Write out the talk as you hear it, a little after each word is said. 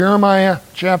Jeremiah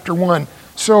chapter 1.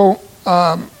 So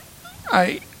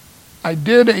I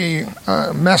did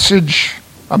a message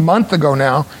a month ago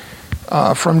now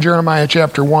from Jeremiah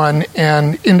chapter 1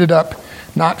 and ended up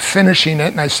not finishing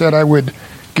it, and I said I would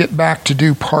get back to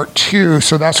do part 2,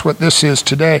 so that's what this is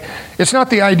today. It's not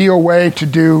the ideal way to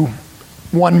do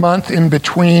 1 month in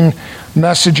between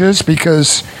messages,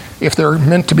 because if they're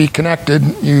meant to be connected,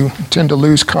 you tend to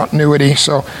lose continuity.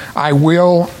 So I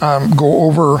will go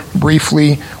over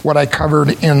briefly what I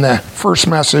covered in the first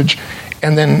message,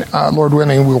 and then, Lord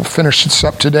willing, we'll finish this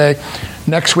up today.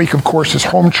 Next week, of course, is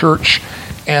home church,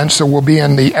 and so we'll be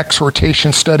in the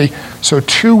exhortation study. So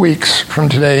 2 weeks from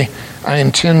today, I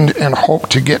intend and hope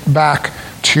to get back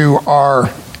to our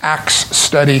Acts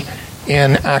study.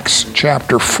 In Acts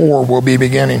chapter 4, we'll be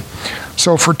beginning.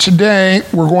 So for today,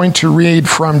 we're going to read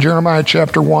from Jeremiah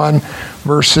chapter 1,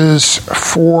 verses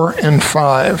 4 and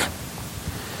 5.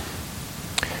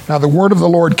 Now the word of the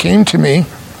Lord came to me,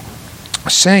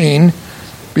 saying,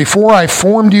 "Before I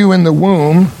formed you in the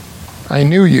womb, I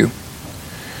knew you.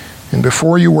 And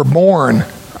before you were born,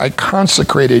 I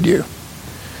consecrated you.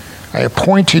 I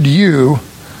appointed you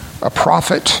a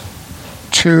prophet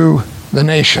to the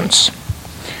nations."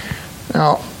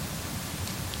 Now,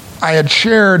 I had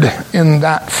shared in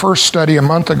that first study a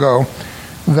month ago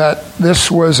that this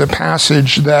was a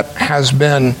passage that has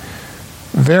been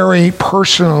very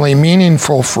personally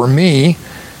meaningful for me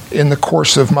in the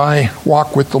course of my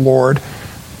walk with the Lord,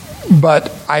 but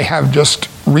I have just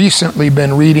recently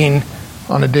been reading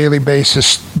on a daily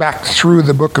basis back through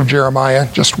the book of Jeremiah,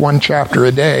 just one chapter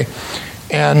a day.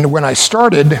 And when I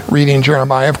started reading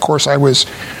Jeremiah, of course, I was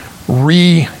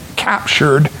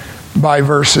recaptured by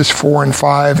verses 4 and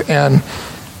 5, and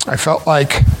I felt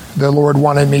like the Lord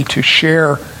wanted me to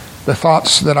share the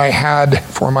thoughts that I had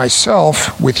for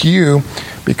myself with you,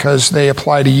 because they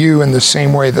apply to you in the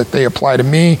same way that they apply to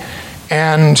me.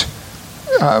 And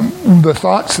the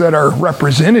thoughts that are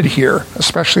represented here,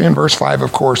 especially in verse 5,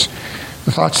 of course,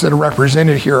 the thoughts that are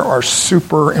represented here are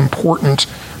super important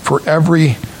for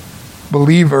every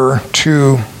believer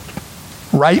to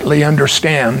rightly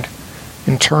understand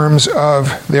in terms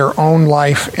of their own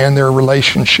life and their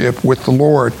relationship with the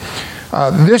Lord.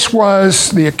 This was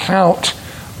the account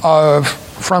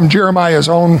from Jeremiah's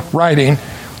own writing,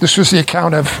 this was the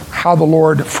account of how the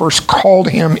Lord first called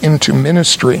him into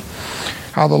ministry,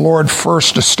 how the Lord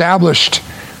first established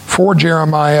for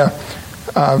Jeremiah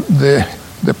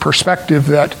the perspective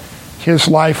that his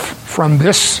life from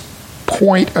this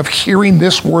point of hearing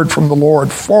this word from the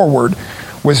Lord forward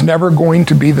was never going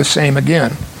to be the same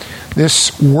again.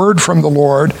 This word from the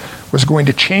Lord was going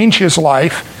to change his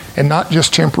life, and not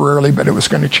just temporarily, but it was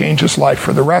going to change his life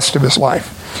for the rest of his life.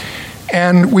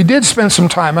 And we did spend some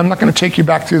time, I'm not going to take you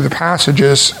back through the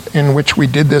passages in which we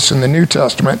did this in the New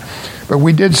Testament, but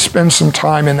we did spend some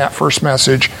time in that first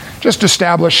message just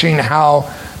establishing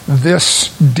how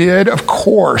this did, of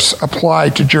course,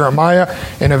 apply to Jeremiah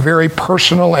in a very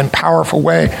personal and powerful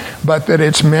way, but that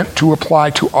it's meant to apply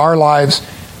to our lives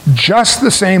just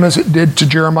the same as it did to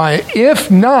Jeremiah,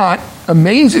 if not,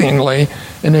 amazingly,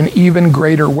 in an even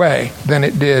greater way than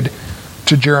it did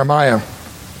to Jeremiah.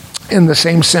 In the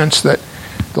same sense that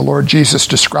the Lord Jesus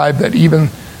described that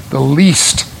even the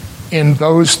least in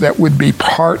those that would be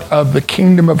part of the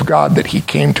kingdom of God that he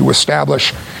came to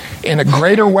establish in a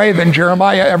greater way than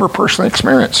Jeremiah ever personally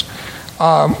experienced,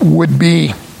 would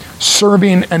be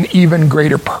serving an even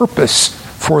greater purpose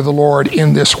for the Lord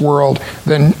in this world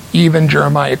than even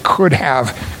Jeremiah could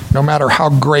have, no matter how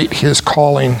great his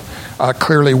calling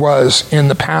clearly was in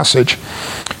the passage.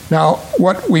 Now,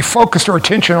 what we focused our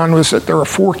attention on was that there are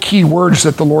 4 key words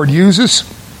that the Lord uses,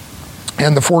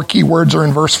 and the 4 key words are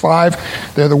in verse 5.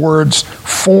 They're the words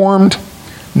formed,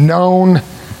 known,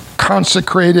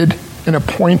 consecrated, and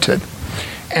appointed.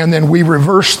 And then we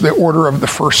reverse the order of the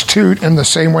first 2 in the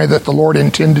same way that the Lord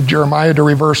intended Jeremiah to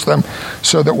reverse them,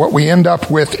 so that what we end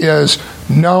up with is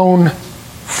known,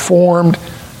 formed,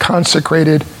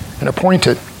 consecrated, and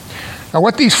appointed. Now,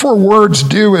 what these 4 words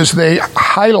do is they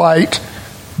highlight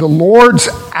the Lord's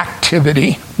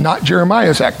activity, not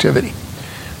Jeremiah's activity.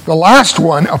 The last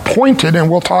one, appointed, and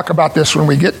we'll talk about this when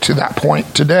we get to that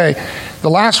point today, the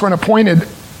last one, appointed,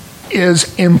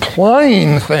 is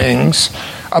implying things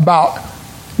about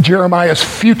Jeremiah's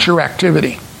future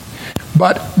activity.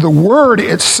 But the word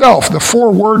itself, the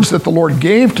 4 words that the Lord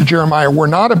gave to Jeremiah, were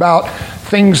not about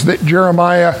things that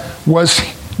Jeremiah was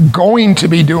going to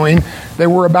be doing. They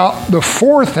were about the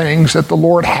 4 things that the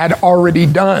Lord had already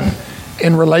done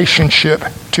in relationship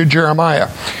to Jeremiah.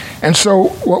 And so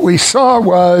what we saw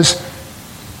was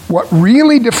what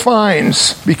really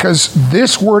defines, because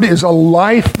this word is a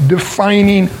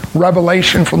life-defining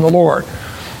revelation from the Lord,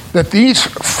 that these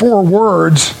 4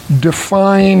 words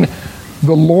define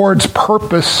the Lord's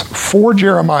purpose for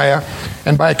Jeremiah,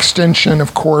 and by extension,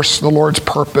 of course, the Lord's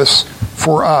purpose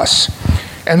for us.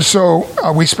 And so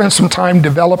we spent some time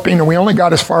developing, and we only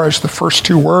got as far as the first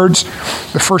 2 words.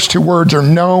 The first 2 words are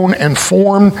known and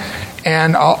formed,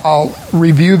 and I'll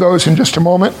review those in just a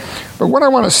moment. But what I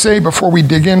want to say before we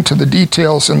dig into the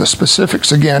details and the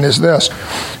specifics again is this.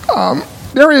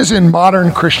 There is in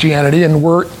modern Christianity, and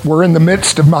we're in the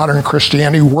midst of modern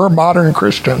Christianity, we're modern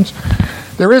Christians.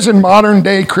 There is in modern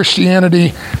day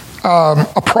Christianity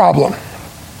a problem.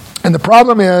 And the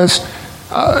problem is,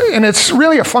 and it's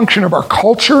really a function of our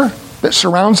culture that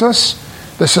surrounds us,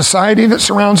 the society that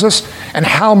surrounds us, and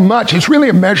how much, it's really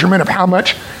a measurement of how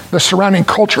much the surrounding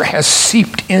culture has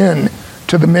seeped in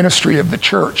to the ministry of the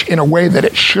church in a way that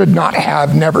it should not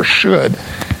have, never should.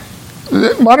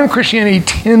 Modern Christianity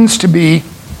tends to be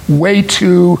way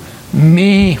too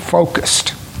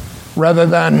me-focused rather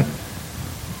than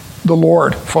the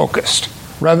Lord-focused,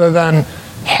 rather than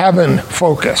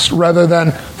heaven-focused, rather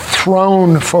than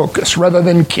throne-focused, rather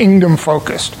than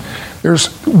kingdom-focused.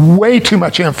 There's way too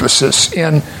much emphasis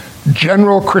in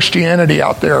general Christianity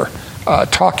out there,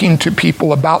 talking to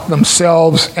people about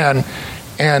themselves and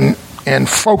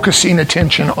focusing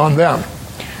attention on them.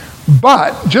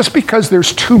 But just because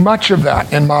there's too much of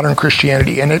that in modern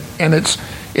Christianity, and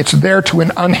it's there to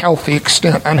an unhealthy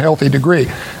extent, unhealthy degree,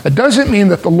 it doesn't mean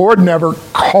that the Lord never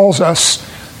calls us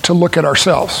to look at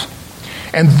ourselves.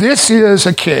 And this is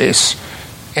a case,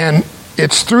 and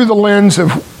it's through the lens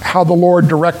of how the Lord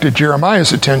directed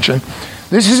Jeremiah's attention.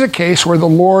 This is a case where the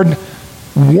Lord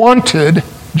wanted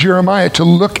Jeremiah to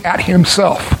look at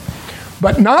himself,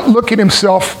 but not look at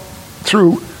himself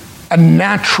through a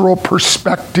natural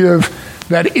perspective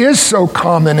that is so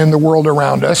common in the world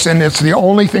around us, and it's the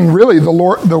only thing really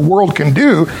the world can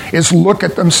do is look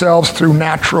at themselves through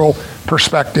natural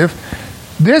perspective.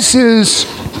 This is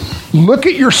look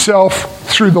at yourself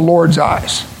through the Lord's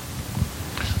eyes.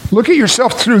 Look at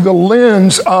yourself through the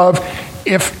lens of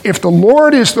if the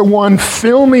Lord is the one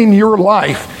filming your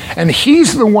life and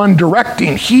He's the one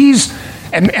directing,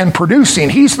 and producing,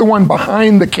 He's the one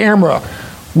behind the camera,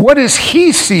 what does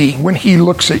He see when He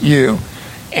looks at you?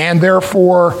 And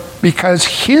therefore, because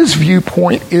His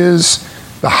viewpoint is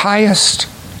the highest,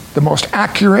 the most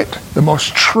accurate, the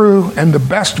most true, and the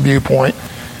best viewpoint,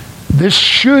 this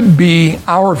should be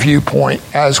our viewpoint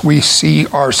as we see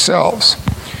ourselves.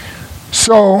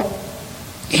 So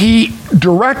he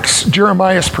directs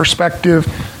Jeremiah's perspective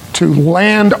to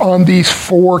land on these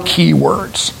 4 key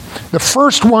words. The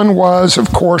first one was,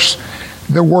 of course,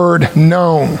 the word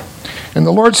known. And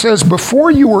the Lord says,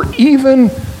 before you were even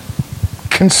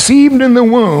conceived in the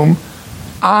womb,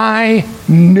 I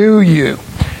knew you.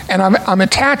 And I'm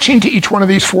attaching to each one of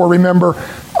these 4, remember,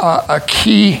 a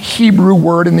key Hebrew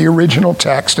word in the original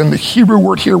text. And the Hebrew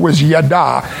word here was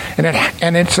yada.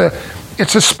 And it's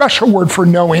a special word for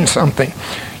knowing something.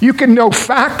 You can know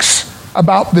facts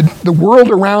about the world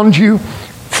around you,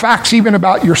 facts even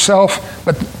about yourself,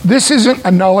 but this isn't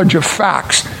a knowledge of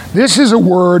facts. This is a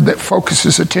word that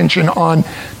focuses attention on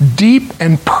deep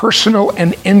and personal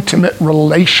and intimate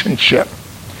relationship.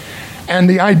 And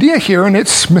the idea here, and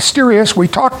it's mysterious, we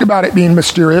talked about it being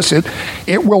mysterious,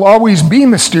 it will always be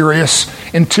mysterious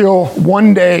until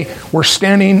one day we're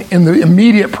standing in the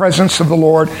immediate presence of the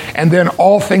Lord, and then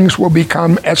all things will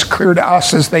become as clear to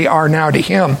us as they are now to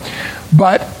Him.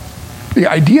 But the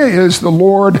idea is the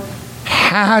Lord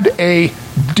had a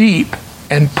deep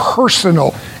and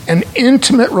personal and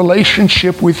intimate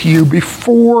relationship with you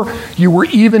before you were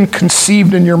even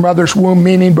conceived in your mother's womb,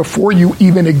 meaning before you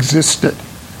even existed.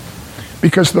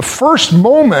 Because the first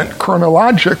moment,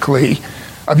 chronologically,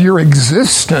 of your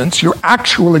existence, your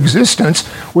actual existence,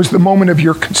 was the moment of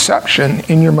your conception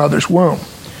in your mother's womb.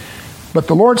 But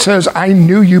the Lord says, I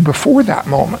knew you before that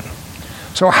moment.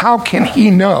 So how can He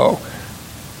know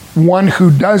one who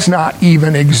does not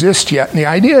even exist yet? And the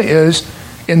idea is,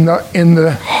 in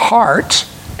the heart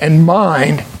and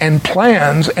mind and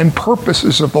plans and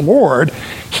purposes of the Lord,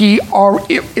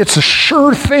 it's a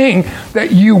sure thing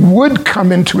that you would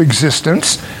come into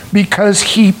existence because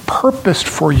He purposed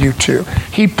for you to.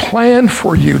 He planned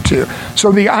for you to.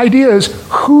 So the idea is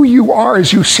who you are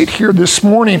as you sit here this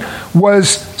morning was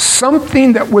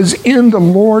something that was in the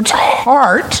Lord's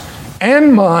heart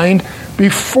and mind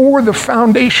before the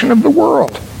foundation of the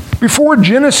world. Before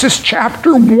Genesis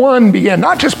chapter 1 began,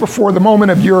 not just before the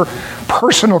moment of your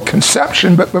personal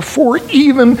conception, but before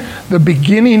even the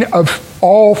beginning of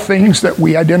all things that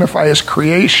we identify as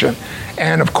creation,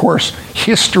 and of course,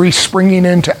 history springing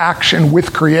into action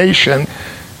with creation,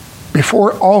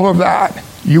 before all of that,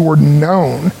 you were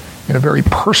known in a very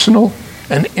personal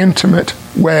and intimate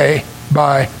way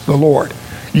by the Lord.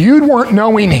 You weren't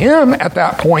knowing him at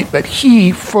that point, but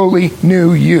he fully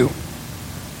knew you.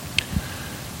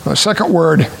 The second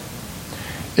word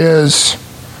is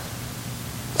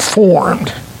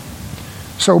formed.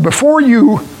 So before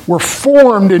you were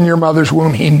formed in your mother's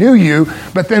womb, he knew you,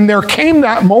 but then there came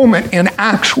that moment in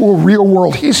actual real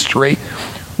world history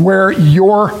where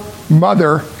your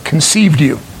mother conceived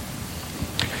you.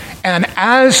 And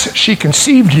as she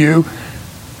conceived you,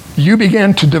 you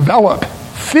began to develop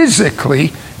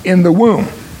physically in the womb.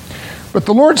 But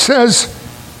the Lord says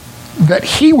that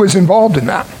he was involved in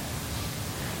that.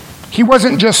 He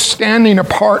wasn't just standing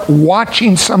apart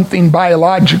watching something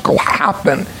biological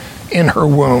happen in her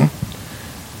womb,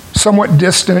 somewhat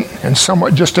distant and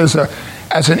somewhat just as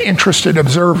an interested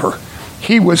observer.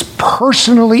 He was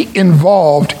personally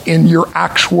involved in your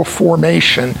actual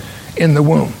formation in the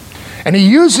womb. And he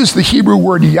uses the Hebrew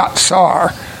word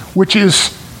yatsar, which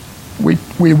is,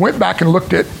 we went back and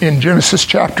looked at in Genesis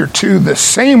chapter 2, the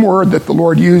same word that the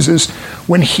Lord uses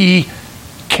when he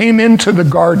came into the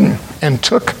garden and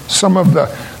took some of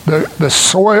the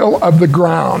soil of the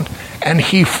ground and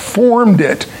he formed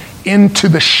it into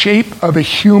the shape of a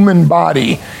human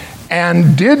body,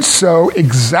 and did so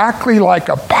exactly like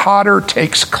a potter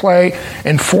takes clay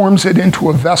and forms it into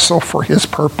a vessel for his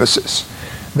purposes.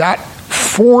 That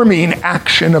forming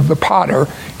action of the potter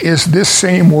is this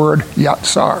same word,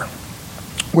 yatsar,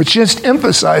 which just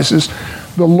emphasizes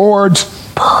the Lord's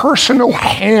personal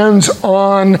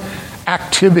hands-on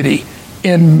activity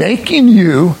in making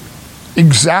you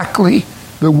exactly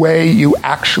the way you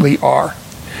actually are.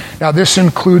 Now, this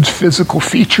includes physical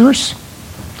features.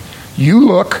 You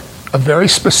look a very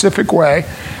specific way.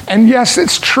 And yes,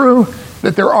 it's true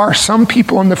that there are some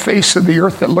people on the face of the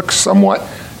earth that look somewhat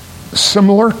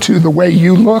similar to the way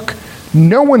you look.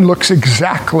 No one looks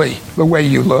exactly the way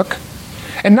you look.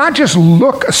 And not just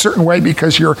look a certain way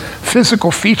because your physical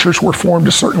features were formed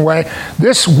a certain way.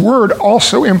 This word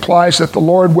also implies that the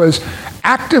Lord was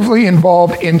actively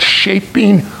involved in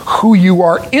shaping who you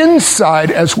are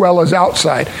inside as well as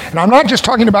outside. And I'm not just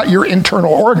talking about your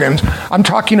internal organs. I'm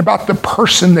talking about the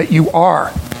person that you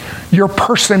are. Your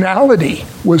personality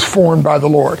was formed by the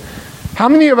Lord. How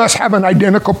many of us have an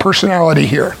identical personality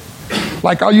here?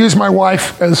 Like, I'll use my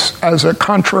wife as a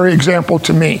contrary example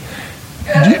to me.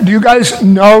 Do you guys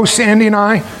know Sandy and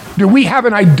I? Do we have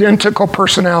an identical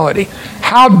personality?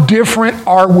 How different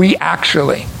are we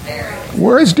actually?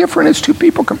 We're as different as two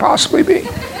people can possibly be.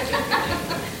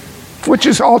 Which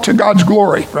is all to God's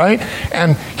glory, right?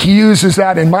 And he uses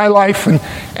that in my life,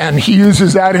 and he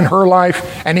uses that in her life,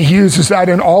 and he uses that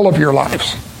in all of your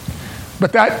lives.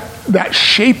 But that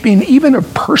shaping even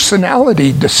of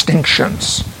personality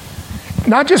distinctions,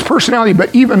 not just personality,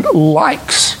 but even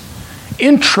likes,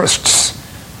 interests,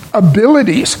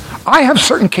 abilities. I have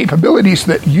certain capabilities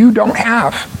that you don't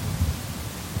have.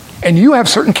 And you have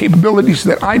certain capabilities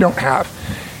that I don't have.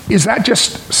 Is that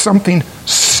just something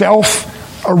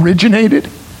self-originated?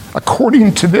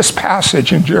 According to this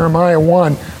passage in Jeremiah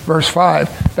 1, verse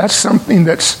 5, that's something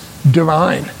that's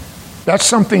divine. That's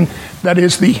something that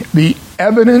is the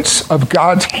evidence of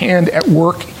God's hand at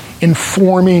work in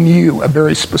forming you a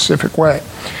very specific way.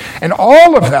 And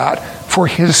all of that for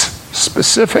his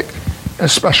specific and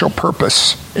special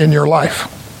purpose in your life.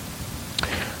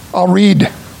 I'll read,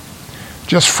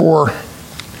 just for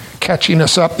catching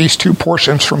us up, these two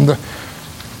portions from the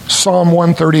Psalm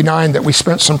 139 that we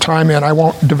spent some time in. I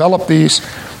won't develop these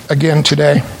again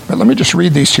today, but let me just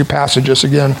read these two passages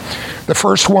again. The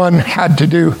first one had to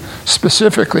do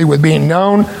specifically with being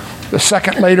known. The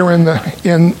second later in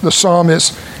the psalm is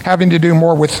having to do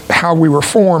more with how we were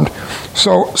formed.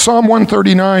 So Psalm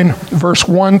 139, verse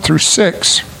 1 through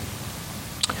 6.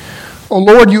 O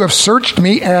Lord, you have searched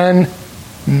me and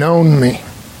known me.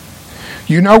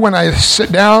 You know when I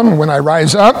sit down, when I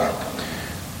rise up.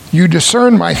 You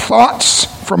discern my thoughts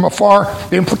from afar.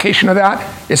 The implication of that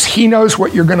is he knows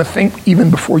what you're going to think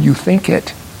even before you think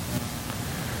it.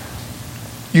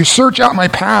 You search out my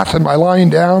path and my lying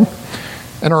down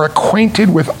and are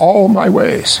acquainted with all my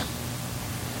ways.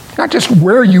 Not just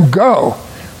where you go,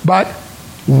 but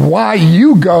why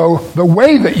you go the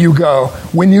way that you go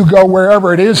when you go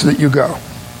wherever it is that you go.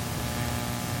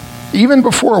 Even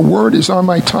before a word is on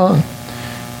my tongue,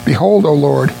 behold, O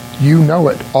Lord, you know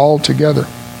it altogether.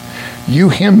 You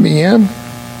hem me in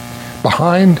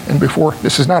behind and before.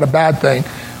 This is not a bad thing.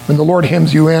 When the Lord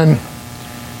hems you in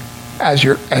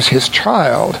as his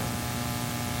child,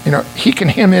 he can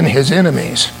hem in his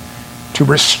enemies to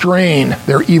restrain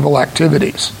their evil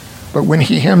activities. But when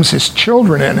he hems his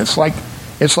children in, it's like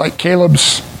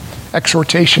Caleb's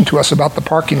exhortation to us about the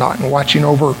parking lot and watching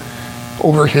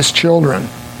over his children.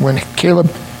 When Caleb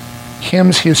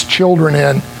hems his children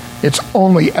in, it's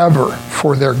only ever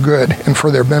for their good and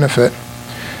for their benefit.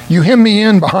 You hem me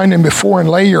in behind and before and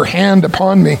lay your hand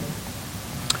upon me.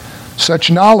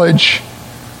 Such knowledge,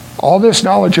 all this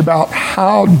knowledge about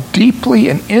how deeply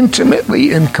and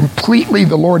intimately and completely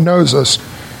the Lord knows us,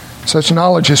 such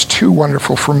knowledge is too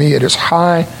wonderful for me. It is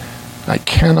high. I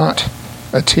cannot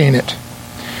attain it.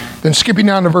 Then skipping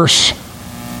down to verse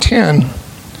 13,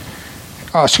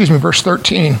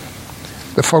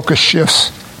 the focus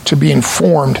shifts to being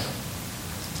formed.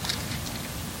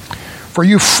 For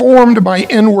you formed my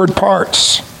inward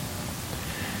parts.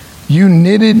 You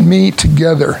knitted me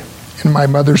together in my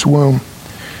mother's womb.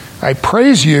 I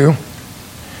praise you,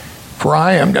 for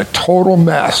I am a total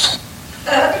mess.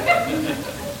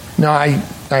 No, I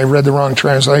read the wrong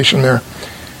translation there.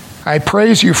 I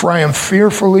praise you, for I am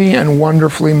fearfully and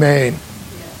wonderfully made.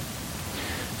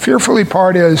 Fearfully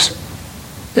part is,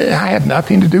 I had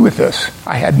nothing to do with this.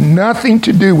 I had nothing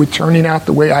to do with turning out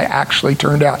the way I actually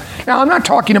turned out. Now, I'm not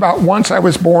talking about once I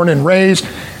was born and raised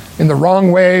in the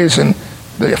wrong ways and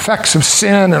the effects of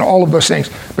sin and all of those things.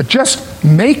 But just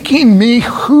making me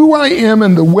who I am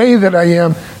and the way that I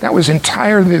am, that was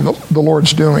entirely the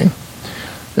Lord's doing.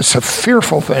 It's a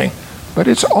fearful thing. But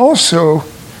it's also,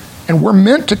 and we're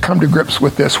meant to come to grips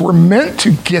with this. We're meant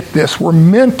to get this. We're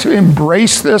meant to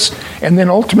embrace this and then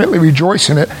ultimately rejoice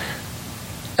in it.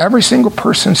 Every single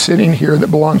person sitting here that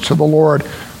belongs to the Lord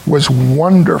was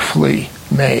wonderfully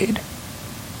made.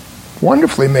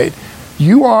 Wonderfully made.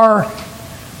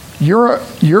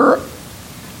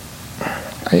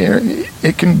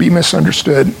 It can be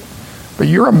misunderstood, but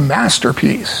you're a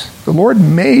masterpiece. The Lord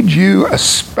made you a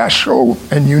special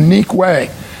and unique way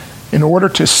in order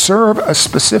to serve a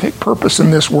specific purpose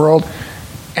in this world,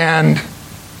 and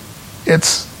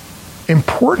it's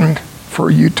important for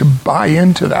you to buy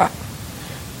into that.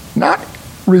 Not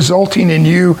resulting in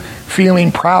you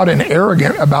feeling proud and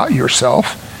arrogant about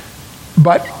yourself,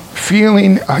 but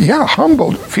feeling,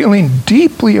 humbled, feeling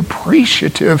deeply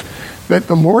appreciative that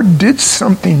the Lord did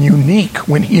something unique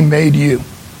when he made you.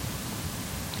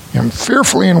 I'm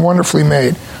fearfully and wonderfully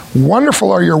made.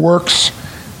 Wonderful are your works.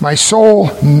 My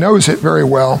soul knows it very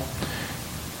well.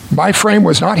 My frame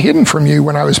was not hidden from you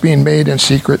when I was being made in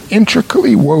secret,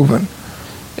 intricately woven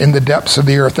in the depths of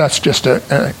the earth. That's just an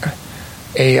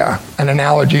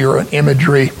analogy or an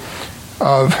imagery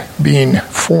of being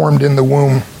formed in the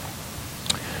womb.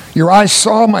 Your eyes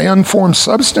saw my unformed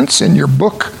substance. In your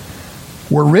book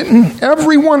were written,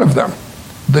 every one of them,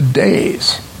 the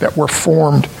days that were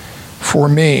formed for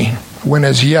me, when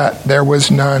as yet there was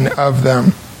none of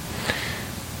them.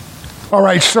 All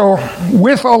right, so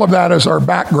with all of that as our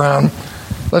background,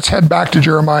 let's head back to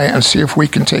Jeremiah and see if we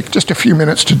can take just a few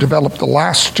minutes to develop the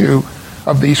last two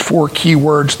of these four key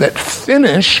words that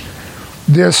finish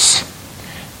this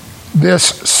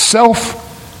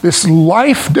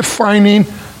life-defining,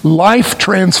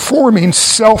 life-transforming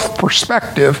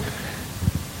self-perspective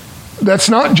that's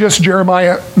not just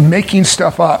Jeremiah making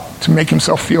stuff up to make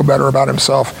himself feel better about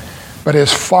himself, but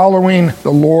is following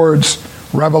the Lord's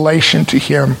revelation to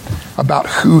him about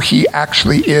who he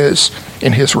actually is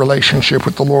in his relationship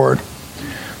with the Lord.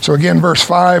 So again, verse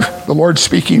 5, the Lord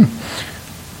speaking,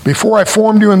 before I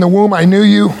formed you in the womb, I knew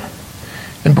you,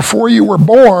 and before you were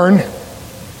born,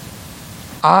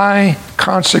 I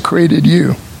consecrated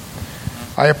you.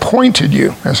 I appointed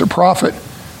you as a prophet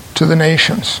to the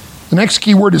nations. The next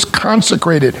key word is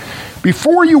consecrated.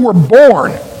 Before you were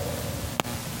born,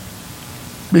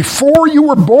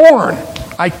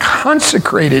 I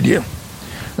consecrated you.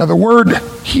 Now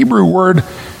the Hebrew word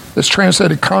that's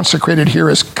translated consecrated here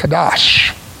is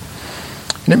kadash.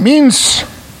 And it means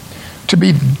to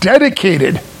be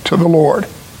dedicated to the Lord.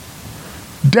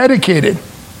 Dedicated.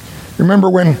 Remember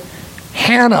when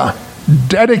Hannah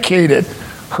dedicated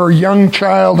her young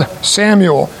child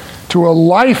Samuel to a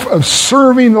life of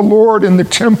serving the Lord in the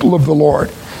temple of the Lord.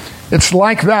 It's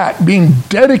like that, being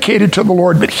dedicated to the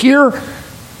Lord. But here,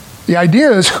 the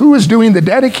idea is, who is doing the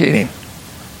dedicating?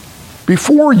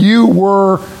 Before you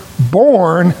were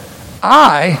born,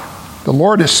 I, the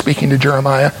Lord is speaking to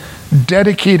Jeremiah,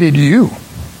 dedicated you.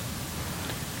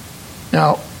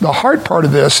 Now, the hard part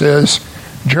of this is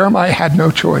Jeremiah had no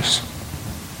choice.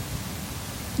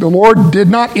 The Lord did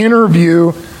not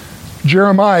interview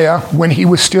Jeremiah when he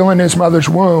was still in his mother's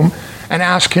womb and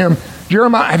ask him,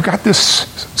 Jeremiah, I've got this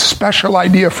special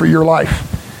idea for your life.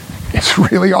 It's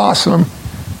really awesome.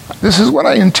 This is what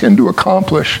I intend to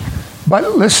accomplish.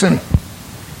 But listen,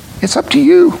 it's up to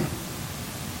you.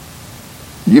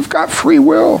 You've got free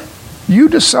will. You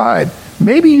decide.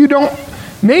 Maybe you don't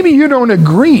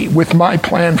agree with my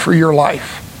plan for your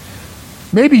life.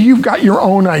 Maybe you've got your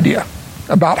own idea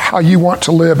about how you want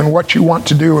to live and what you want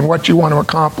to do and what you want to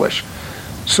accomplish.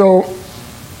 So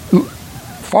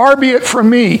far be it from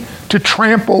me to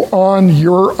trample on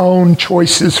your own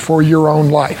choices for your own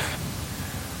life.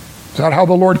 Is that how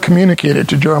the Lord communicated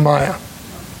to Jeremiah?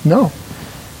 No.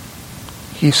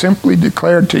 He simply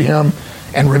declared to him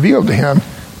and revealed to him,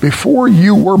 before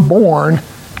you were born,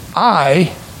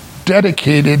 I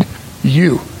dedicated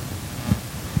you.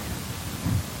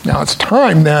 Now it's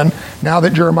time then, now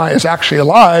that Jeremiah is actually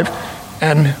alive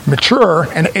and mature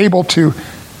and able to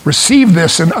receive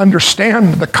this and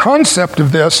understand the concept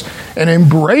of this and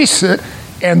embrace it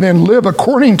and then live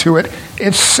according to it,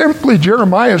 it's simply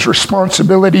Jeremiah's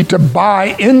responsibility to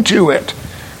buy into it.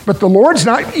 But the Lord's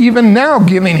not even now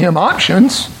giving him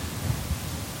options.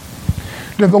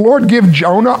 Did the Lord give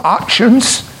Jonah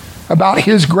options about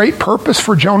his great purpose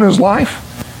for Jonah's life?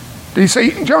 Did he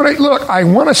say, Jonah, look, I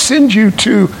want to send you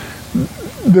to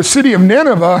the city of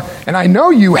Nineveh, and I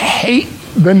know you hate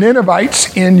the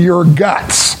Ninevites in your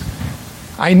guts.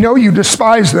 I know you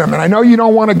despise them, and I know you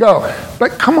don't want to go.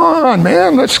 But come on,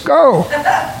 man, let's go.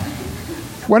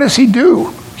 What does he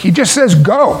do? He just says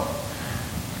go.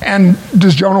 And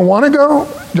does Jonah want to go?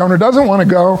 Jonah doesn't want to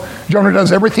go. Jonah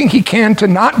does everything he can to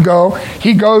not go.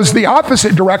 He goes the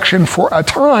opposite direction for a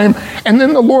time, and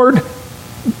then the Lord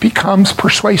becomes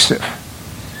persuasive.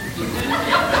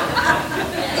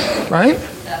 Right?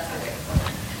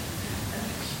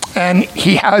 And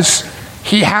he has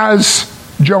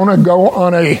Jonah go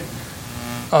on a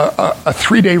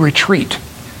 3-day retreat,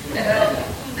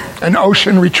 an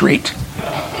ocean retreat.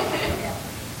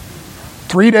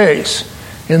 3 days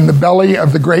in the belly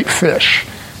of the great fish,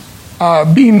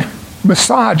 being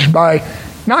massaged by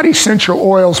not essential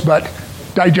oils, but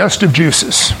digestive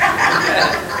juices,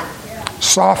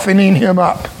 softening him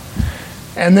up.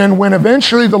 And then when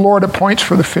eventually the Lord appoints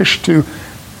for the fish to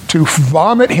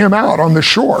vomit him out on the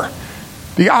shore,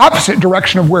 the opposite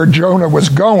direction of where Jonah was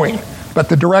going, but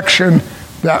the direction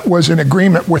that was in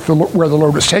agreement with where the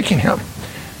Lord was taking him,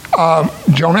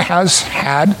 Jonah has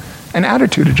had an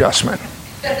attitude adjustment.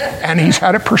 And he's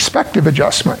had a perspective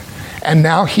adjustment. And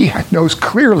now he knows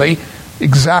clearly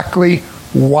exactly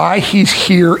why he's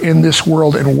here in this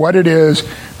world and what it is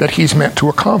that he's meant to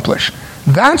accomplish.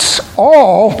 That's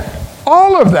all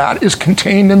of that is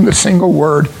contained in the single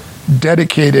word,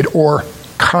 dedicated or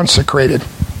consecrated.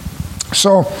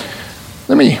 So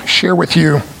let me share with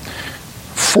you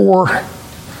 4,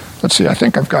 let's see, I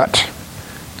think I've got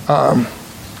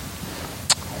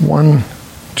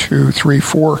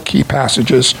 4 key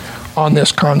passages on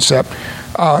this concept.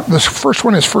 The first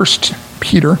one is 1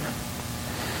 Peter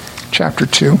chapter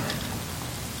 2.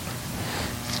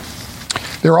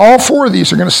 They're all 4 of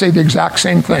these are going to say the exact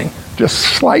same thing, just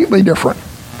slightly different.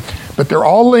 But they're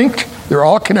all linked, they're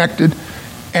all connected,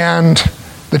 and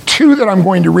the 2 that I'm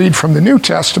going to read from the New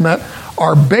Testament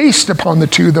are based upon the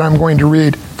 2 that I'm going to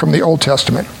read from the Old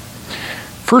Testament.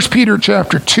 1 Peter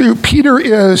chapter 2, Peter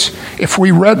is, if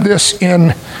we read this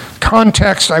in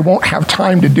context, I won't have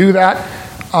time to do that.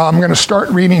 I'm going to start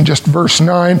reading just verse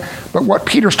 9. But what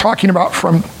Peter's talking about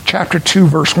from chapter 2,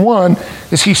 verse 1,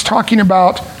 is he's talking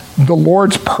about the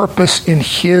Lord's purpose in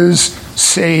his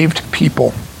saved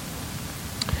people.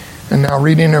 And now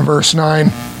reading in verse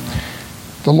 9,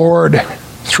 the Lord,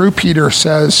 through Peter,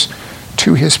 says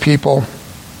to his people,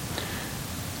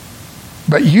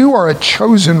 "But you are a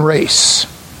chosen race,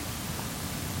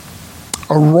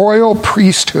 a royal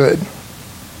priesthood,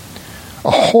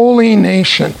 a holy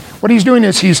nation." What he's doing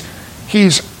is he's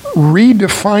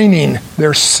redefining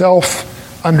their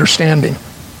self-understanding.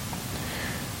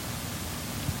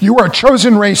 You are a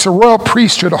chosen race, a royal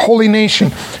priesthood, a holy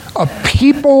nation, a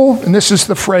people, and this is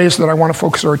the phrase that I want to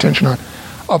focus our attention on,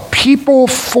 a people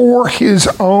for his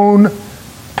own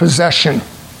possession,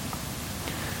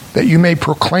 that you may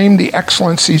proclaim the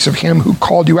excellencies of him who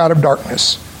called you out of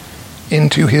darkness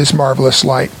into his marvelous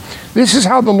light. This is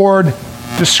how the Lord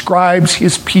describes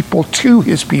his people to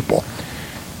his people.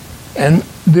 And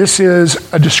this is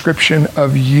a description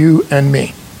of you and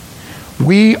me.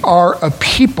 We are a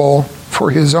people for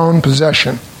his own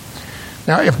possession.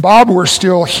 Now, if Bob were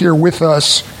still here with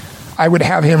us, I would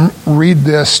have him read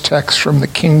this text from the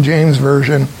King James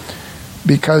Version,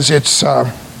 because it's a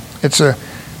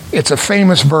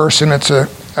famous verse, and it's a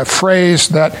phrase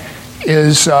that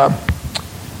is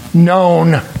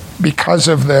known because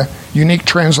of the unique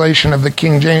translation of the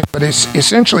King James, but it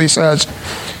essentially says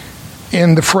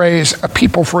in the phrase, a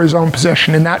people for his own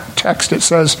possession. In that text it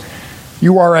says,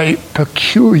 you are a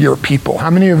peculiar people. How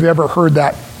many of you ever heard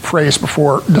that phrase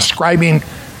before describing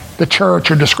the church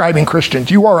or describing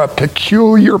Christians? You are a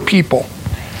peculiar people.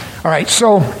 All right,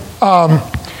 so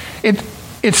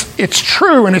it's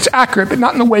true and it's accurate, but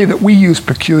not in the way that we use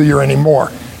peculiar anymore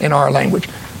in our language.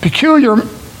 Peculiar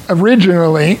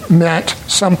originally meant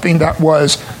something that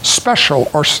was special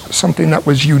or something that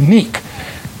was unique.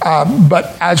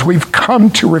 But as we've come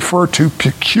to refer to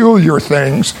peculiar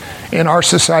things in our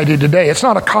society today, it's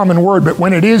not a common word, but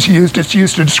when it is used, it's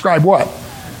used to describe what?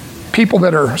 People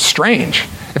that are strange.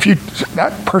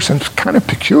 That person's kind of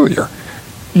peculiar.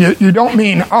 You don't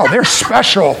mean, oh, they're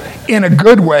special in a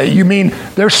good way. You mean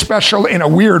they're special in a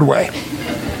weird way.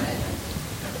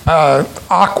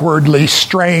 Awkwardly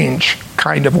strange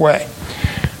kind of way.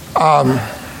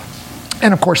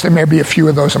 And of course, there may be a few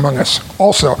of those among us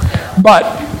also. But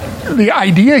the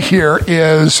idea here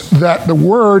is that the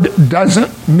word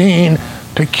doesn't mean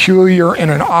peculiar in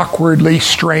an awkwardly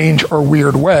strange or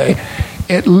weird way.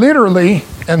 It literally,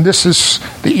 and this is,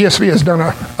 the ESV has done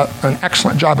an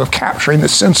excellent job of capturing the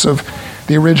sense of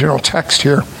the original text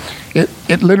here.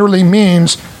 It literally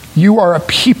means you are a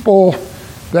people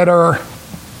that are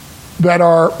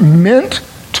meant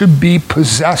to be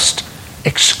possessed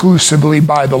exclusively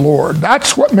by the Lord.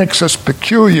 That's what makes us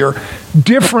peculiar,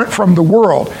 different from the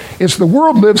world, is the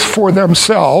world lives for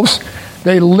themselves.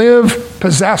 They live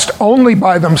possessed only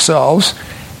by themselves,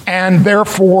 and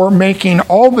therefore making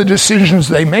all the decisions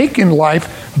they make in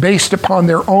life based upon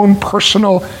their own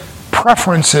personal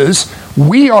preferences.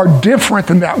 We are different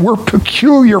than that. We're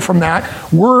peculiar from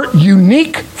that. We're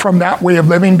unique from that way of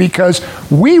living because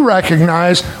we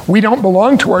recognize we don't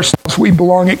belong to ourselves. We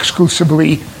belong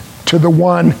exclusively to the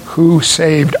one who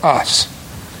saved us.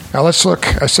 Now let's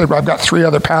look, I said I've got 3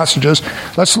 other passages.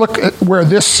 Let's look at where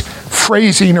this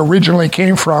phrasing originally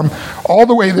came from. All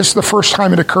the way, this is the first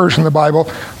time it occurs in the Bible,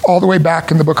 all the way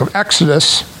back in the book of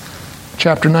Exodus,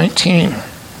 chapter 19.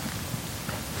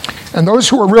 And those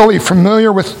who are really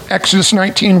familiar with Exodus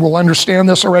 19 will understand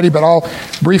this already, but I'll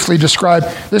briefly describe.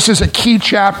 This is a key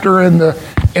chapter in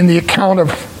the account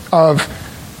of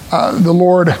the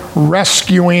Lord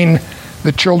rescuing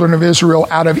the children of Israel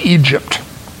out of Egypt.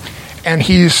 And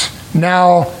he's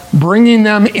now bringing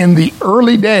them in the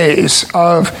early days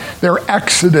of their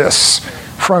exodus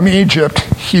from Egypt.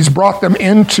 He's brought them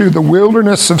into the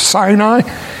wilderness of Sinai.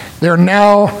 They're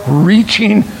now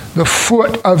reaching the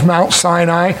foot of Mount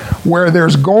Sinai, where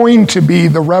there's going to be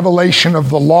the revelation of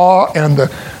the law and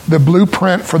the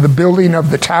blueprint for the building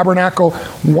of the tabernacle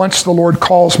once the Lord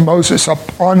calls Moses up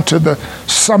onto the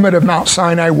summit of Mount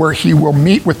Sinai, where he will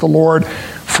meet with the Lord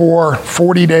for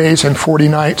 40 days and 40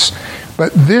 nights.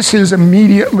 But this is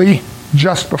immediately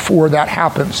just before that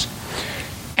happens.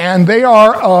 And they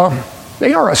are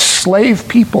a slave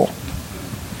people.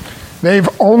 They've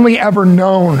only ever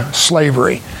known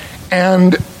slavery.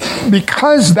 And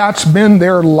because that's been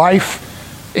their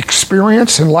life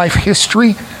experience and life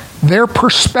history, their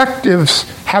perspectives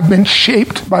have been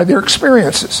shaped by their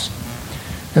experiences.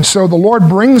 And so the Lord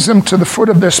brings them to the foot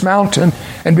of this mountain,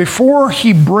 and before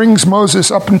he brings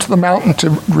Moses up into the mountain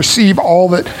to receive all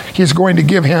that he's going to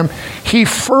give him, he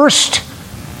first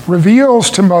reveals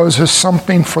to Moses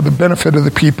something for the benefit of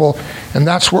the people, and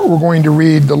that's what we're going to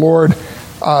read, the Lord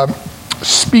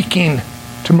speaking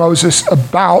to Moses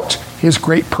about his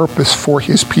great purpose for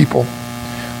his people.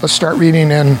 Let's start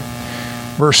reading in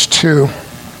verse 2.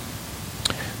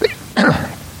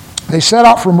 They set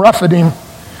out from Rephidim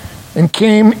and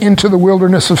came into the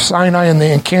wilderness of Sinai, and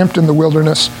they encamped in the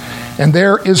wilderness. And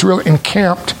there Israel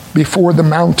encamped before the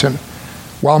mountain,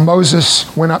 while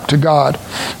Moses went up to God.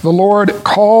 The Lord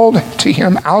called to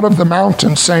him out of the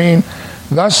mountain, saying,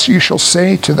 "Thus you shall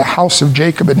say to the house of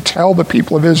Jacob, and tell the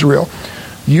people of Israel,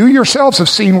 you yourselves have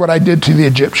seen what I did to the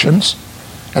Egyptians,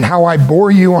 and how I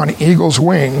bore you on eagle's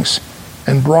wings,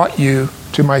 and brought you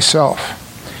to myself.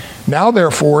 Now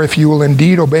therefore, if you will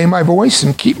indeed obey my voice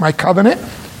and keep my covenant,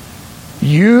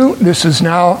 this is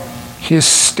now his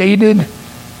stated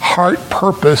heart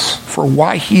purpose for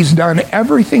why he's done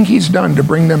everything he's done to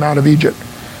bring them out of Egypt.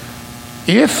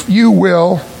 If you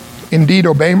will indeed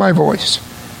obey my voice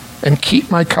and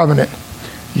keep my covenant,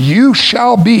 you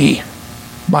shall be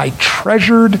my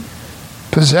treasured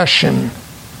possession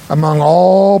among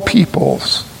all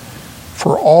peoples,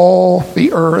 for all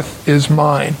the earth is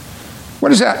mine." What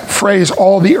does that phrase,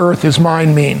 "all the earth is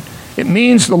mine," mean? It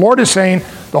means the Lord is saying,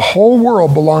 the whole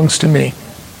world belongs to me.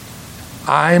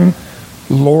 I'm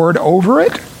Lord over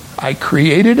it. I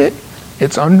created it,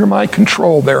 It's under my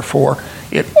control, therefore.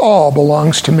 It all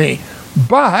belongs to me.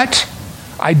 But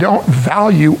I don't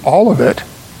value all of it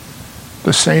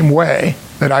the same way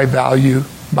that I value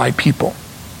my people.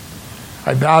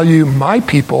 I value my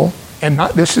people, and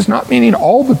this is not meaning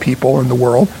all the people in the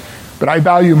world, but I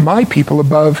value my people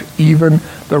above even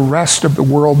the rest of the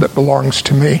world that belongs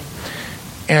to me.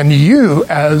 And you,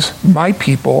 as my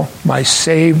people, my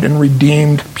saved and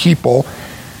redeemed people,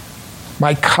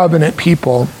 my covenant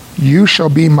people, you shall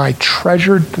be my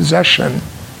treasured possession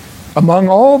among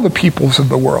all the peoples of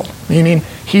the world. Meaning,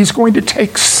 he's going to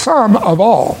take some of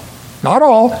all. Not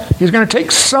all. He's going to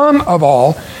take some of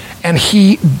all, and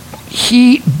he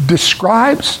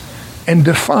describes and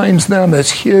defines them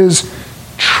as his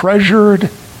treasured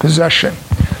possession.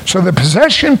 So the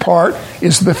possession part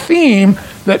is the theme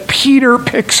that Peter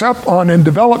picks up on and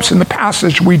develops in the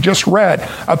passage we just read.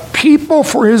 A people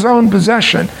for his own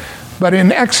possession. But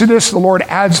in Exodus, the Lord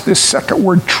adds this second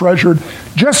word, treasured,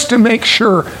 just to make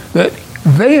sure that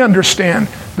they understand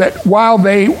that while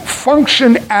they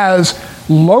function as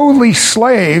lowly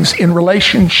slaves in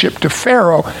relationship to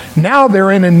Pharaoh, now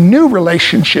they're in a new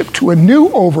relationship to a new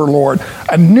overlord,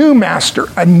 a new master,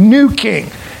 a new king.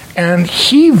 And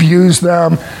he views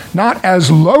them not as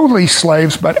lowly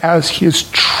slaves, but as his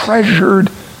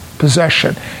treasured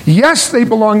possession. Yes, they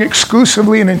belong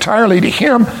exclusively and entirely to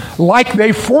him, like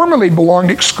they formerly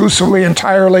belonged exclusively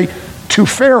entirely to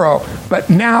Pharaoh. But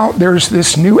now there's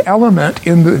this new element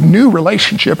in the new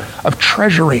relationship of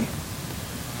treasuring.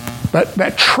 But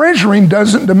that treasuring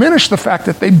doesn't diminish the fact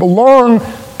that they belong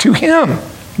to him,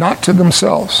 not to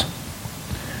themselves.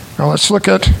 Now let's look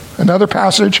at another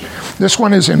passage. This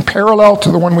one is in parallel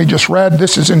to the one we just read.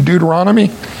 This is in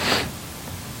Deuteronomy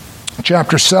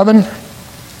chapter 7.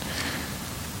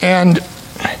 And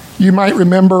you might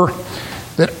remember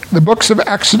that the books of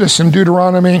Exodus and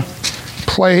Deuteronomy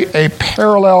play a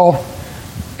parallel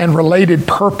and related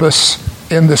purpose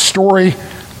in the story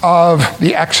of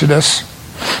the Exodus,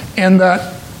 and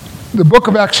that the book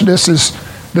of Exodus is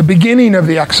the beginning of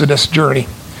the Exodus journey.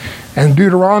 And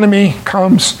Deuteronomy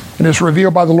comes and is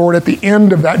revealed by the Lord at the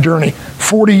end of that journey.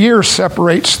 40 years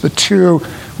separates the two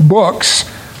books,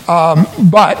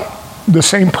 but the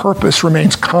same purpose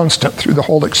remains constant through the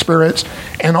whole experience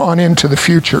and on into the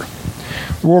future.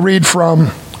 We'll read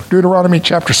from Deuteronomy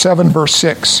chapter 7, verse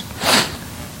 6.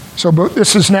 So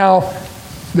this is now,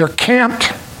 they're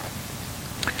camped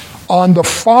on the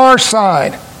far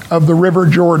side of the River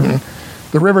Jordan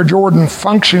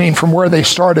functioning from where they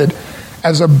started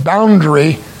as a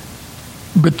boundary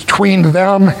between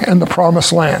them and the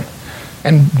Promised Land.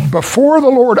 And before the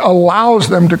Lord allows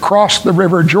them to cross the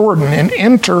River Jordan and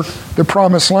enter the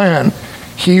Promised Land,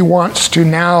 he wants to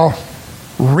now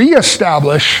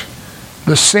reestablish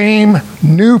the same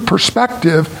new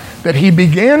perspective that he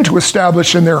began to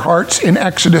establish in their hearts in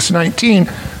Exodus 19.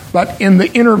 But in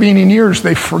the intervening years,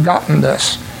 they've forgotten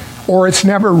this, or it's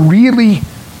never really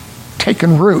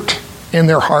taken root in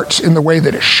their hearts in the way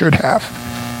that it should have.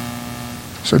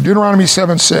 So Deuteronomy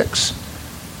 7:6,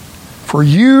 for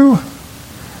you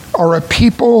are a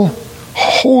people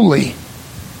holy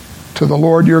to the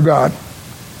Lord your God.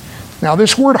 Now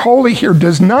this word holy here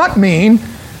does not mean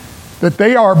that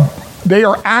they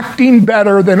are acting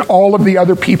better than all of the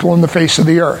other people on the face of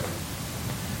the earth.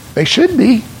 They should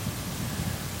be.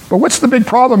 But what's the big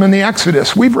problem in the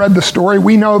Exodus? We've read the story.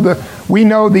 We know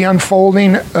the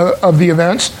unfolding of the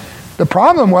events. The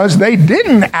problem was they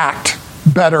didn't act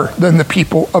better than the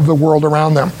people of the world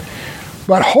around them.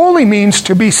 But holy means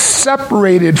to be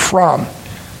separated from.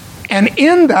 And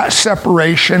in that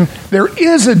separation, there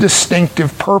is a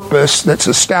distinctive purpose that's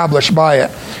established by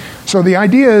it. So the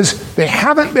idea is they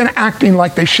haven't been acting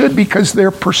like they should because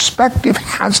their perspective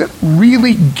hasn't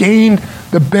really gained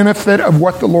the benefit of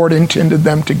what the Lord intended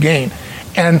them to gain.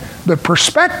 And the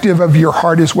perspective of your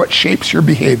heart is what shapes your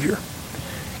behavior.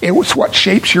 It's what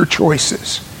shapes your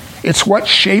choices. It's what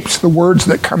shapes the words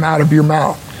that come out of your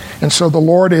mouth. And so the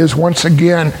Lord is once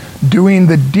again doing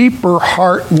the deeper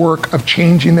heart work of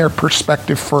changing their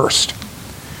perspective first.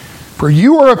 For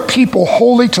you are a people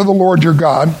holy to the Lord your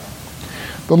God.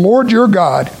 The Lord your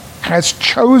God has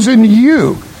chosen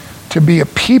you to be a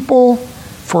people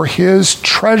for his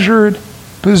treasured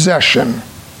possession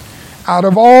out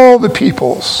of all the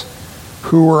peoples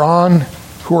who are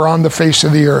on the face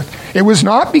of the earth. It was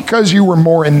not because you were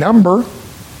more in number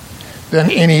than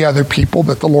any other people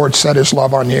that the Lord set his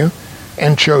love on you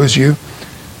and chose you.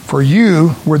 For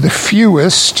you were the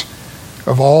fewest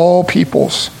of all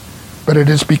peoples. But it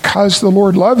is because the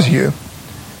Lord loves you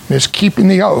and is keeping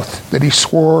the oath that he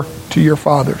swore to your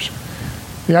fathers.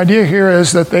 The idea here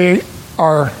is that they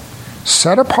are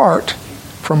set apart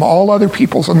from all other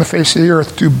peoples on the face of the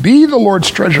earth to be the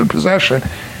Lord's treasured possession.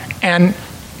 And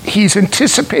he's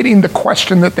anticipating the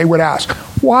question that they would ask.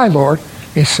 Why, Lord?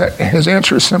 His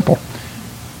answer is simple.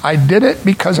 I did it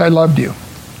because I loved you.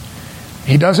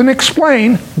 He doesn't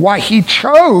explain why he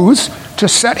chose to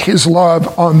set his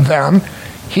love on them.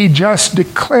 He just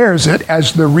declares it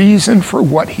as the reason for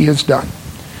what he has done.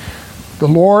 The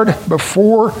Lord,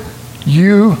 before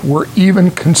you were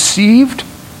even conceived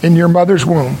in your mother's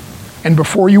womb, and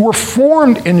before you were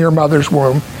formed in your mother's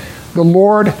womb, the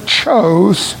Lord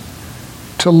chose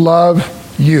to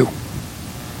love you.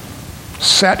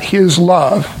 Set his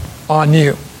love on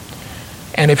you.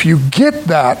 And if you get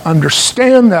that,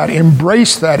 understand that,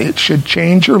 embrace that, it should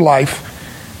change your life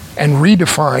and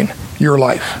redefine your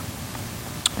life.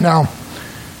 Now,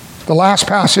 the last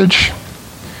passage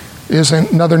is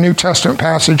another New Testament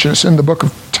passage. It's in the book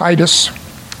of Titus,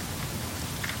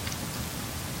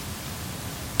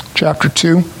 chapter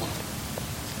 2.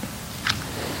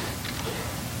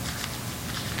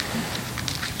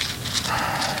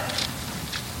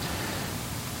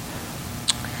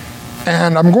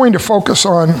 And I'm going to focus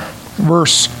on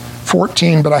verse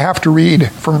 14, but I have to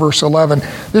read from verse 11.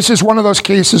 This is one of those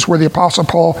cases where the Apostle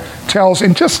Paul tells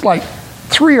in just like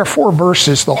 3 or 4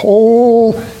 verses the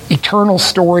whole eternal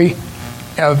story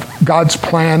of God's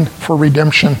plan for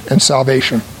redemption and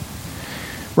salvation.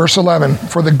 Verse 11,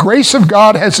 for the grace of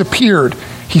God has appeared.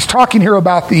 He's talking here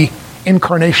about the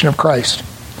incarnation of Christ.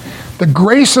 The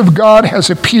grace of God has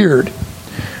appeared,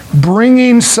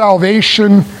 bringing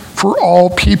salvation for all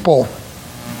people,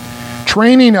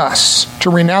 training us to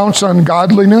renounce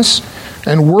ungodliness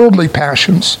and worldly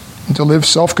passions and to live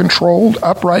self-controlled,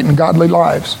 upright, and godly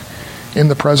lives in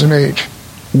the present age,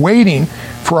 waiting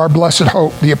for our blessed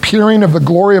hope, the appearing of the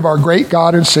glory of our great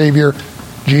God and Savior,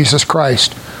 Jesus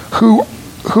Christ, who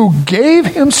gave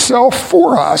himself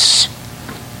for us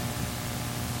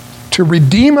to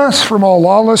redeem us from all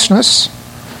lawlessness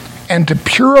and to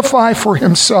purify for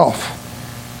himself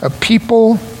a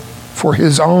people for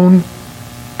his own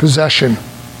possession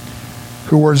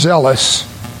who were zealous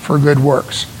for good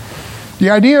works.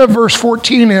 The idea of verse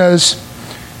 14 is,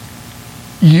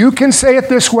 you can say it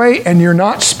this way and you're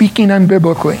not speaking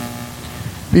unbiblically.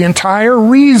 The entire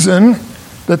reason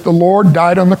that the Lord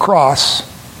died on the cross,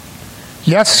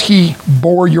 yes, he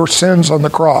bore your sins on the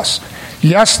cross.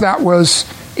 Yes, that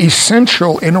was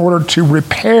essential in order to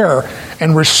repair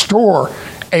and restore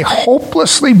a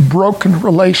hopelessly broken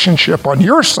relationship on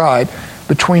your side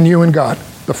between you and God,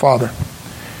 the Father.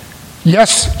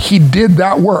 Yes, he did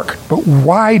that work, but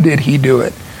why did he do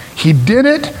it? He did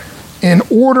it in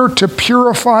order to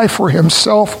purify for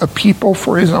himself a people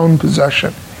for his own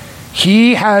possession.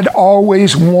 He had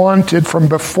always wanted, from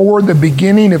before the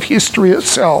beginning of history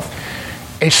itself,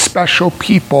 a special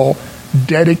people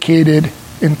dedicated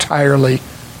entirely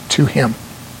to him.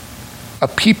 A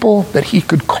people that he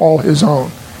could call his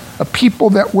own. A people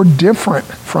that were different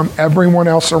from everyone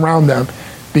else around them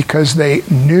because they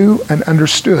knew and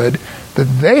understood that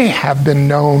they have been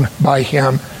known by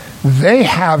him. They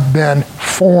have been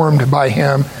formed by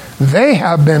him. They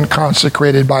have been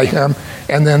consecrated by him.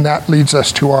 And then that leads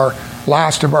us to our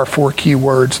last of our 4 key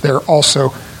words. They're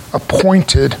also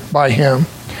appointed by him.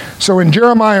 So in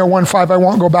Jeremiah 1:5, I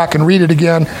won't go back and read it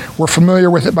again. We're familiar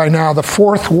with it by now. The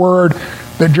 4th word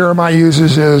that Jeremiah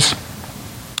uses is,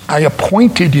 I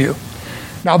appointed you.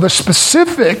 Now, the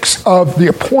specifics of the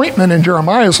appointment in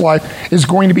Jeremiah's life is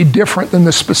going to be different than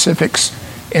the specifics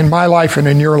in my life and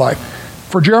in your life.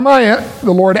 For Jeremiah,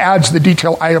 the Lord adds the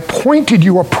detail, I appointed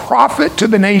you a prophet to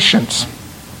the nations.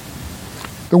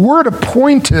 The word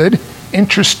appointed,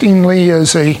 interestingly,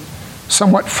 is a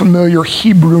somewhat familiar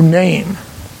Hebrew name,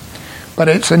 but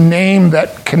it's a name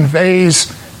that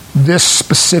conveys this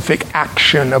specific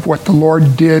action of what the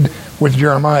Lord did with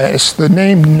Jeremiah. It's the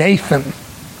name Nathan.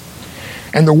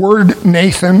 And the word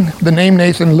Nathan, the name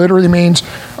Nathan literally means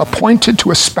appointed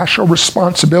to a special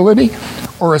responsibility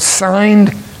or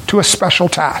assigned to a special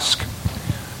task.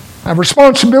 A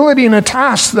responsibility and a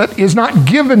task that is not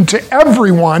given to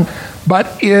everyone,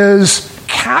 but is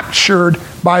captured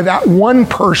by that one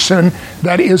person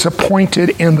that is appointed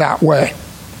in that way.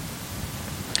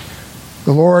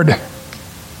 The Lord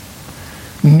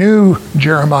knew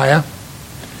Jeremiah.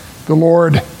 The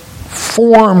Lord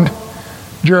formed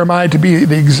Jeremiah to be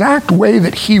the exact way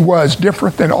that he was,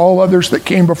 different than all others that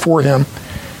came before him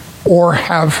or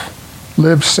have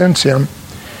lived since him.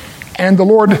 And the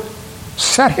Lord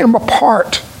set him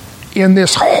apart in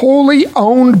this wholly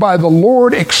owned by the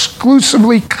Lord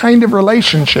exclusively kind of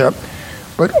relationship.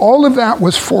 But all of that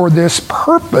was for this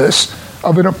purpose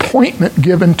of an appointment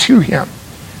given to him.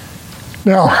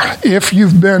 Now, if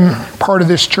you've been part of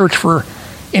this church for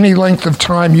any length of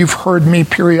time, you've heard me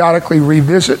periodically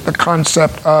revisit the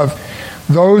concept of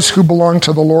those who belong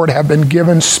to the Lord have been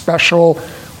given special,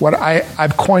 what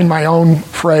I've coined my own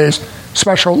phrase,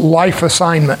 special life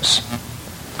assignments.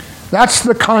 That's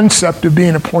the concept of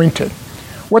being appointed.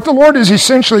 What the Lord is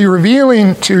essentially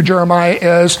revealing to Jeremiah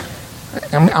is,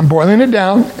 I'm boiling it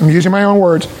down, I'm using my own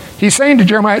words. He's saying to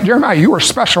Jeremiah, you are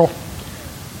special,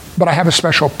 but I have a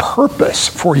special purpose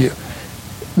for you.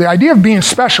 The idea of being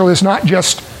special is not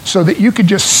just so that you could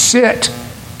just sit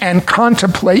and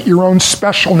contemplate your own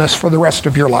specialness for the rest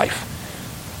of your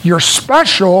life. You're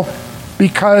special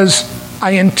because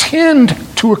I intend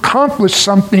to accomplish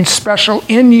something special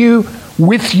in you,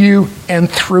 with you, and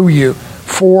through you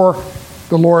for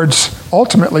the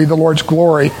ultimately the Lord's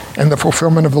glory and the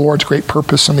fulfillment of the Lord's great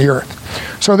purpose on the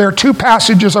earth. So there are two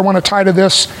passages I want to tie to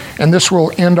this, and this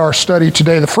will end our study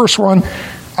today. The first one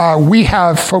we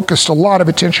have focused a lot of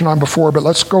attention on before, but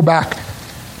let's go back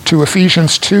to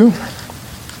Ephesians 2,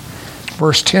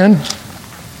 verse 10.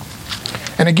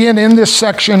 And again, in this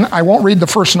section, I won't read the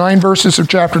first 9 verses of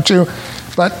chapter 2,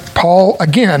 but Paul,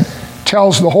 again,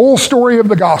 tells the whole story of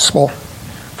the gospel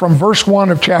from verse 1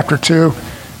 of chapter 2,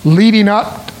 leading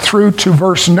up through to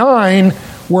verse 9,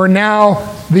 where now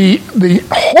the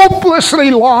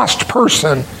hopelessly lost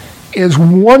person is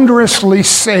wondrously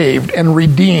saved and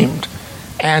redeemed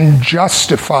and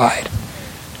justified.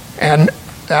 And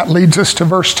that leads us to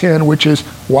verse 10, which is,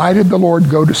 why did the Lord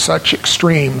go to such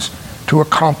extremes to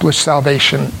accomplish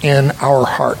salvation in our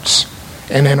hearts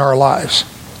and in our lives?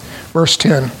 Verse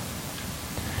 10,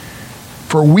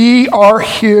 for we are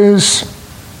his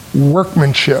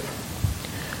workmanship.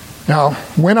 Now,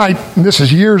 this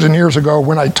is years and years ago,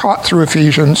 when I taught through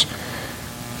Ephesians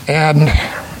and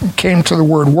came to the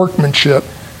word workmanship,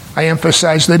 I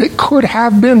emphasized that it could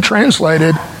have been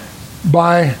translated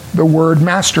by the word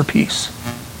masterpiece.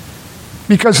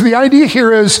 Because the idea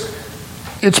here is,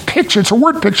 it's a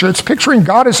word picture. It's picturing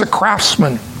God as a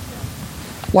craftsman,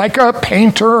 like a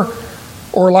painter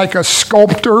or like a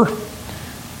sculptor.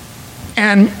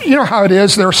 And you know how it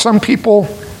is, there are some people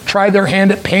try their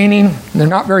hand at painting, and they're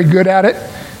not very good at it.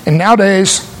 And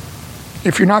nowadays,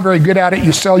 if you're not very good at it,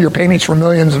 you sell your paintings for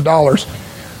millions of dollars.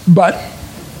 But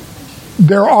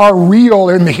there are real,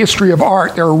 in the history of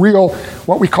art, there are real,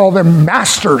 what we call them,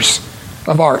 masters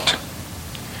of art.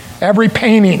 Every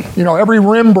painting, every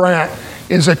Rembrandt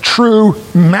is a true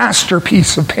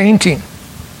masterpiece of painting.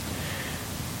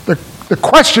 The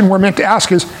question we're meant to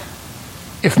ask is,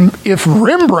 if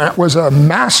Rembrandt was a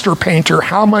master painter,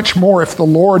 how much more if the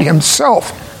Lord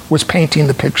himself was painting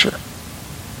the picture?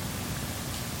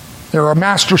 There are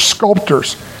master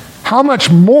sculptors. How much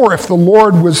more if the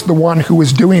Lord was the one who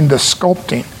was doing the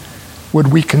sculpting?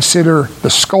 Would we consider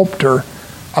the sculptor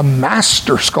a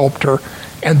master sculptor?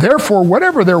 And therefore,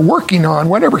 whatever they're working on,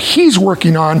 whatever he's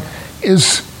working on,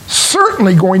 is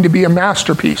certainly going to be a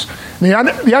masterpiece. The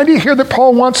idea here that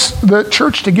Paul wants the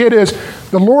church to get is,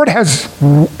 the Lord has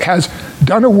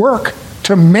done a work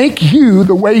to make you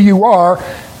the way you are.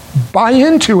 Buy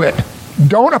into it.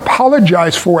 Don't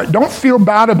apologize for it. Don't feel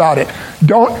bad about it.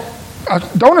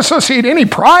 Don't associate any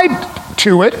pride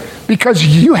to it, because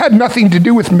you had nothing to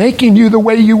do with making you the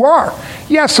way you are.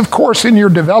 Yes, of course, in your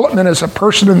development as a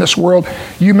person in this world,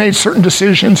 you made certain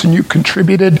decisions and you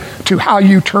contributed to how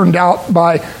you turned out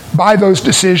by those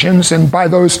decisions and by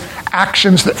those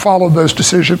actions that followed those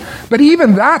decisions. But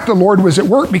even that, the Lord was at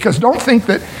work, because don't think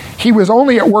that he was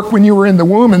only at work when you were in the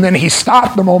womb and then he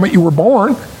stopped the moment you were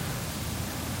born.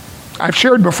 I've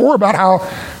shared before about how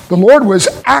the Lord was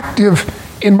active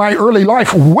in my early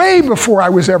life way before I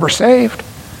was ever saved.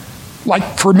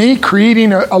 Like for me,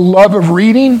 creating a love of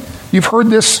reading. You've heard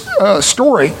this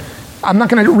story. I'm not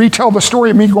going to retell the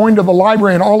story of me going to the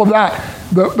library and all of that.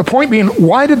 The point being,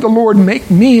 why did the Lord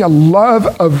make me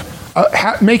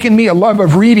making me a love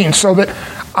of reading, so that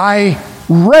I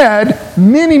read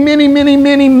many, many, many,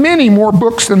 many, many more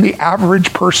books than the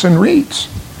average person reads?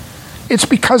 It's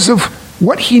because of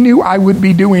what he knew I would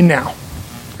be doing now.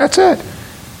 That's it.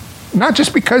 Not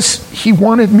just because he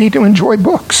wanted me to enjoy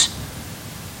books.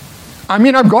 I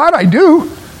mean, I'm glad I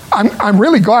do. I'm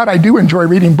really glad I do enjoy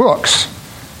reading books.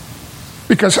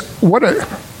 Because what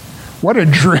a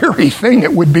dreary thing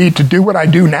it would be to do what I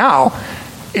do now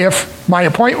if my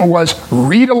appointment was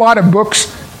read a lot of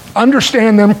books,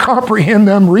 understand them, comprehend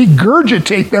them,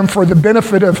 regurgitate them for the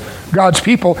benefit of God's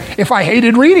people, if I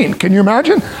hated reading. Can you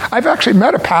imagine? I've actually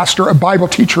met a pastor, a Bible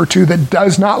teacher or two, that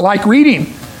does not like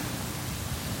reading.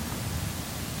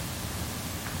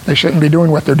 They shouldn't be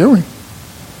doing what they're doing.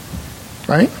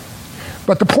 Right?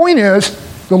 But the point is,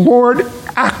 the Lord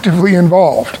actively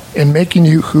involved in making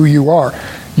you who you are.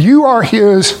 You are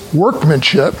his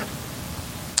workmanship,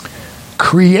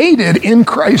 created in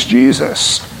Christ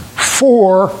Jesus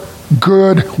for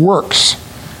good works,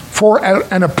 for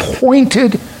an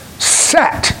appointed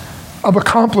set of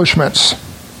accomplishments,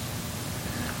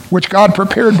 which God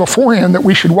prepared beforehand that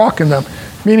we should walk in them.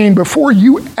 Meaning, before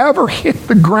you ever hit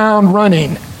the ground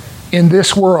running in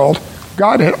this world,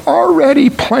 God had already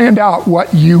planned out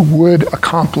what you would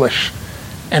accomplish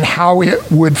and how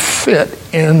it would fit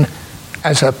in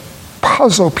as a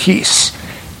puzzle piece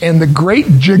in the great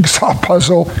jigsaw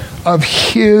puzzle of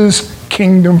his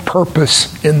kingdom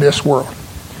purpose in this world.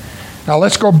 Now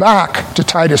let's go back to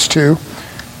Titus 2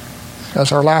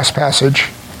 as our last passage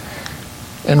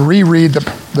and reread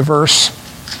the verse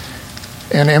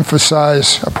and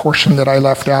emphasize a portion that I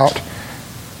left out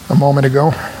a moment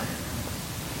ago.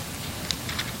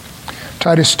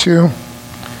 Titus 2.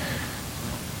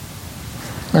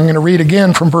 I'm going to read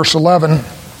again from verse 11,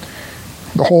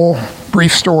 the whole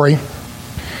brief story.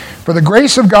 For the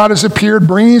grace of God has appeared,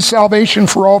 bringing salvation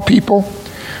for all people,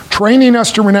 training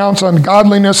us to renounce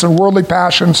ungodliness and worldly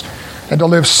passions, and to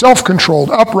live self-controlled,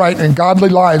 upright, and godly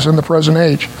lives in the present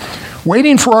age,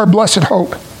 waiting for our blessed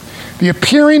hope, the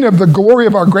appearing of the glory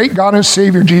of our great God and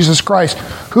Savior, Jesus Christ,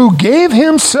 who gave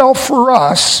himself for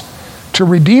us to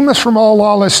redeem us from all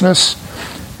lawlessness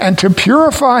and to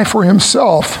purify for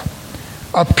himself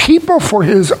a people for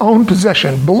his own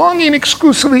possession, belonging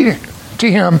exclusively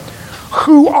to him,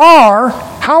 who are,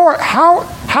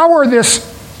 how are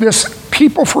this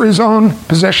people for his own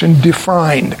possession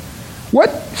defined? What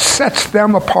sets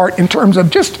them apart in terms of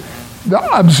just the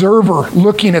observer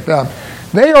looking at them?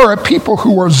 They are a people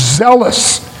who are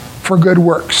zealous for good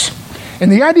works.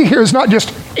 And the idea here is not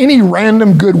just any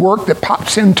random good work that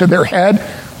pops into their head,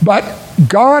 but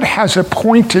God has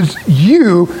appointed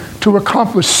you to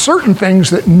accomplish certain things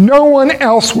that no one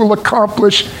else will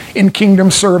accomplish in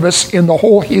kingdom service in the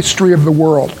whole history of the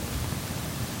world.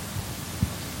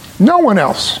 No one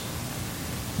else.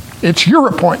 It's your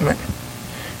appointment.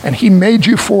 And he made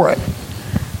you for it.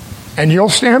 And you'll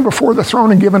stand before the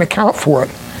throne and give an account for it.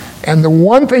 And the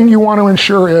one thing you want to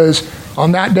ensure is,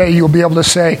 on that day, you'll be able to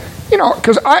say,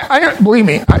 because believe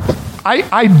me,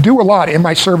 I do a lot in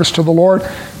my service to the Lord,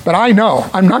 but I know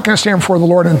I'm not going to stand before the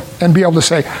Lord and be able to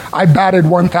say, I batted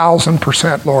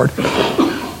 1,000%, Lord.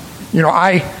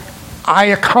 I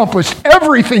accomplished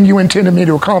everything you intended me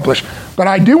to accomplish, but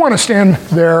I do want to stand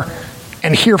there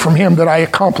and hear from him that I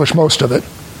accomplished most of it,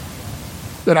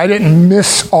 that I didn't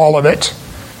miss all of it,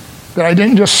 that I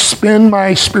didn't just spin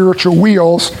my spiritual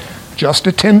wheels just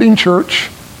attending church,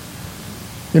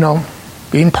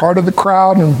 being part of the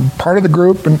crowd and part of the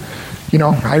group. And,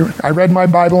 I read my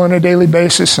Bible on a daily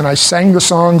basis and I sang the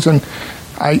songs and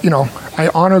I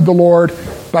honored the Lord,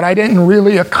 but I didn't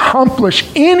really accomplish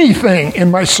anything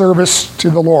in my service to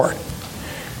the Lord.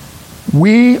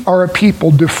 We are a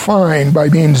people defined by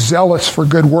being zealous for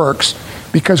good works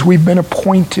because we've been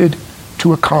appointed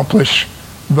to accomplish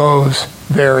those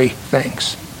very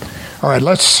things. All right,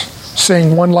 let's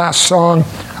sing one last song.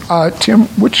 Tim,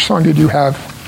 which song did you have?